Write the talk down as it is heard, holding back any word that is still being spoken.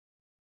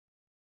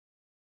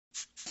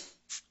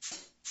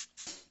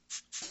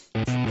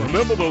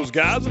Remember those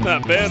guys in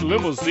that bad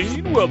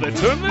limousine? Well, they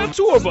turned their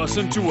tour bus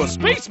into a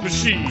space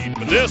machine,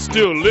 but they're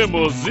still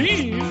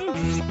limousine.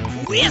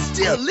 We're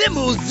still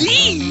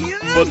limousine!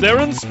 But they're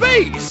in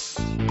space!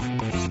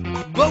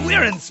 But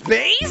we're in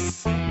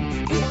space?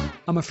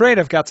 I'm afraid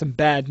I've got some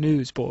bad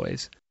news,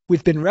 boys.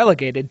 We've been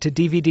relegated to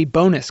DVD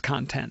bonus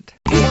content.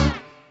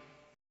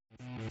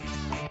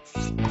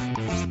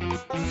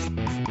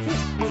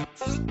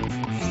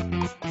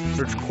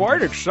 It's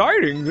quite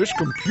exciting, this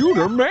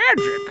computer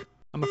magic.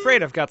 I'm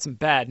afraid I've got some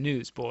bad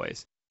news,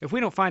 boys. If we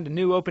don't find a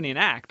new opening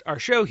act, our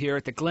show here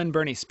at the Glen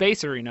Burnie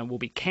Space Arena will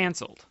be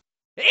canceled.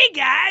 Hey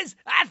guys,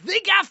 I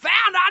think I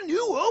found our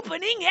new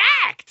opening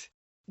act!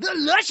 The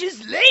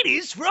luscious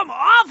ladies from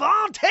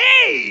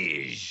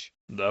Ahd-Vahn-Tage!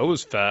 That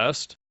was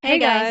fast. Hey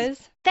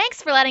guys.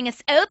 Thanks for letting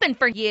us open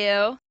for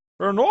you.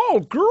 An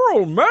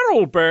all-girl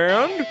metal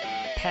band?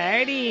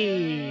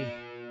 Party!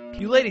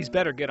 You ladies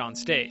better get on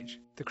stage.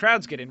 The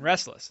crowd's getting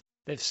restless.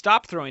 They've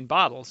stopped throwing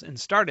bottles and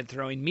started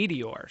throwing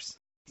meteors.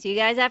 See you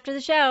guys after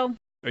the show.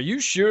 Are you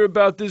sure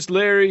about this,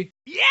 Larry?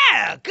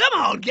 Yeah, come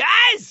on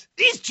guys!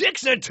 These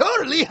chicks are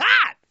totally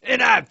hot!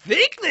 And I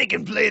think they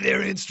can play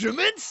their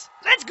instruments!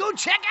 Let's go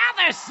check out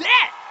their set!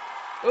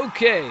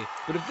 Okay,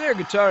 but if their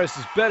guitarist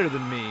is better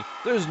than me,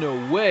 there's no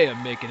way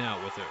I'm making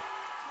out with her.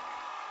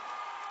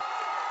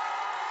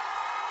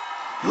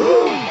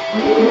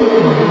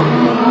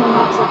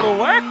 It's a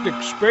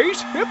galactic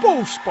space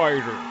hippo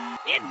spider.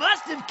 It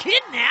must have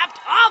kidnapped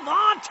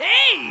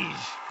Ahd-Vahn-Tage!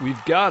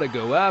 We've got to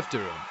go after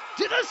him.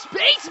 To the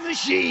space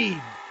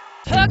machine!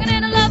 Talking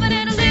and a loving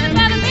and a living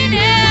by the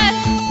minute.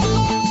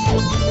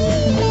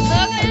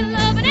 Talking and a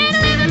loving and a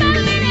living by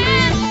the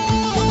minute.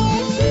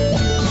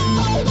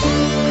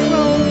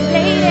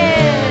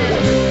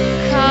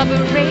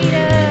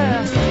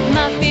 Carburetor,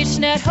 my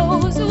fishnet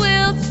hose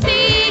will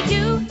see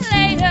you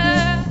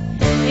later.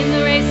 In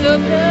the race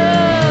of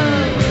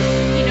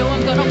love, you know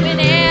I'm gonna win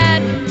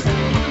it. I'm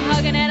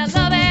hugging and a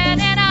loving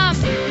and I'm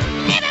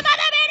living by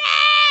the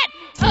minute.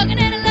 Hugging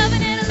and a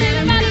loving and a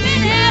living by the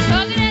minute.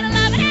 Hugging and a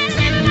loving and a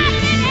living by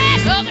the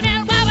minute. Hugging and a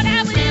loving and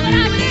a living,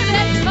 I'm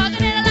living.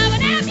 Hugging and a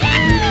loving and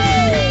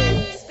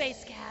you.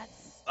 Space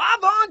cats.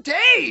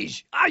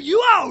 Ahd-Vahn-Tage! Are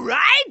you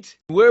alright?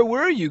 Where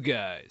were you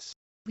guys?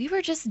 We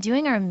were just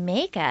doing our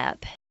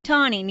makeup.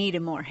 Tawny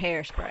needed more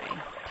hairspray.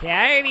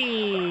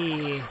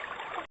 Party!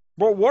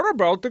 But what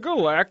about the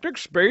galactic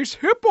space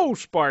hippo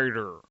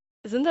spider?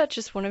 Isn't that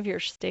just one of your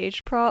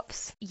stage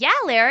props? Yeah,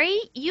 Larry,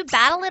 you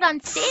battle it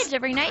on stage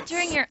every night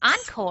during your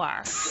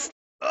encore.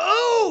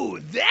 Oh,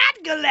 that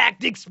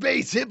galactic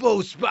space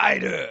hippo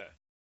spider!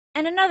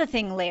 And another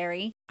thing,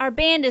 Larry, our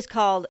band is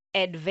called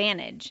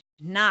Advantage,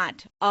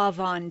 not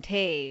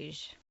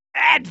Ahd-Vahn-Tage.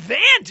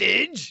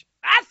 Advantage?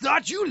 I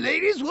thought you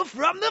ladies were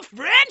from the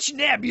French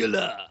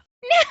Nebula!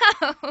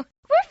 No,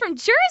 we're from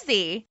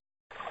Jersey.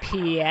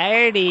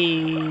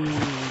 Party!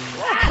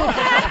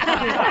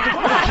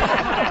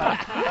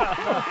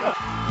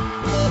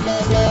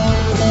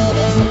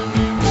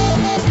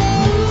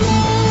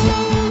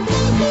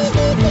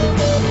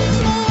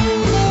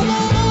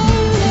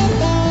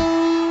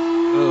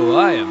 Oh,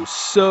 I am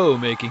so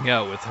making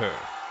out with her.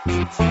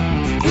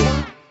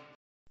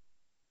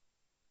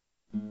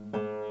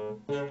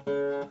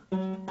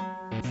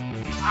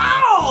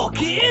 Oh,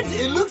 kids,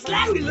 it looks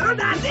like we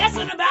learned our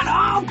lesson about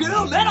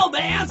all-girl metal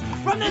bands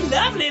from the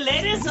lovely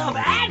ladies of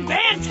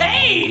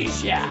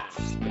Advantage.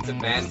 It's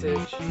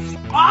Advantage.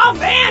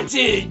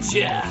 Advantage.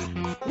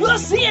 We'll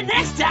see you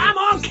next time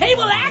on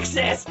Cable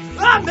Access.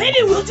 Or maybe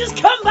we'll just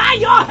come by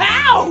your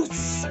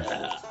house.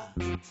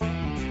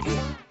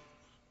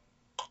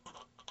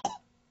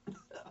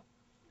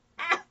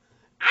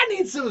 I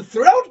need some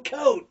throat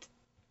coat.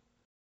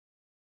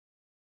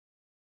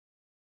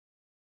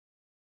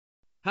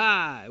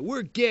 Hi,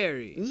 we're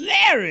Gary,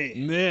 Larry,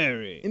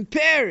 Mary, and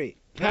Perry,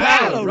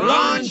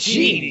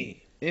 Paloroncini,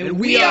 and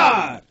we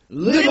are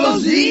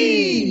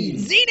Limozeen.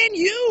 Zine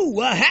you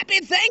a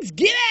happy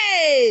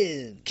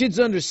Thanksgiving.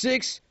 Kids under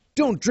 6,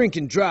 don't drink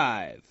and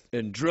drive.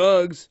 And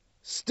drugs,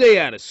 stay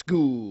out of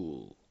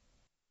school.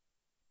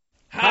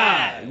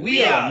 Hi,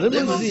 we are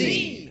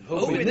Limozeen.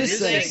 Hoping this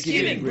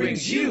Thanksgiving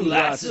brings you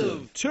lots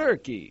of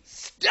turkey,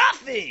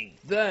 stuffing,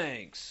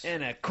 thanks,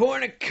 and a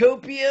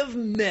cornucopia of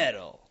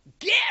metal.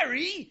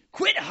 Gary,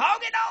 quit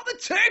hogging all the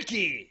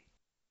turkey!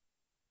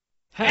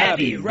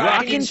 Happy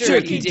Rockin'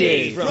 Turkey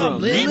Day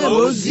from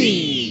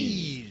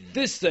Limozeen!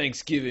 This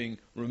Thanksgiving,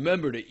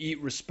 remember to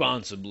eat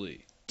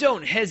responsibly.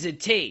 Don't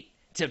hesitate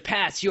to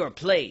pass your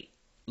plate.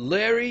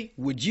 Larry,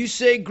 would you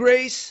say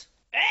grace?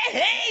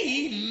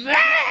 Hey,